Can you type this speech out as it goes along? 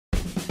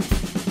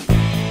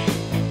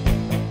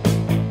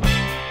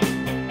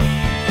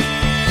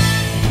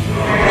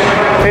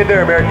Hey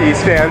there, America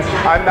East fans.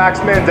 I'm Max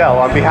Mandel.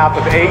 On behalf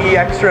of AE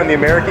Extra and the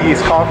America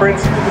East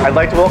Conference, I'd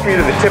like to welcome you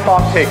to the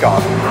tip-off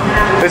takeoff.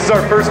 This is our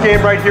first game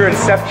right here in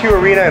SEFCU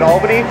Arena in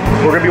Albany.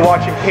 We're going to be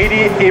watching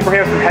Katie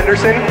Abrahams from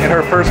Henderson in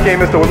her first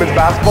game as the women's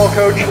basketball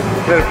coach,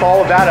 and then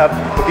follow that up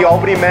with the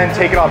Albany men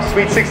taking off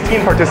Sweet 16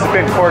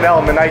 participant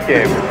Cornell in the night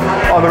game.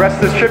 On the rest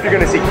of this trip, you're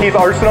going to see Keith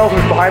Arsenal,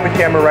 who's behind the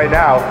camera right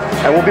now,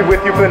 and we'll be with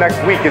you for the next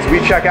week as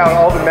we check out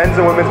all the men's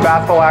and women's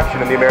basketball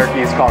action in the America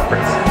East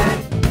Conference.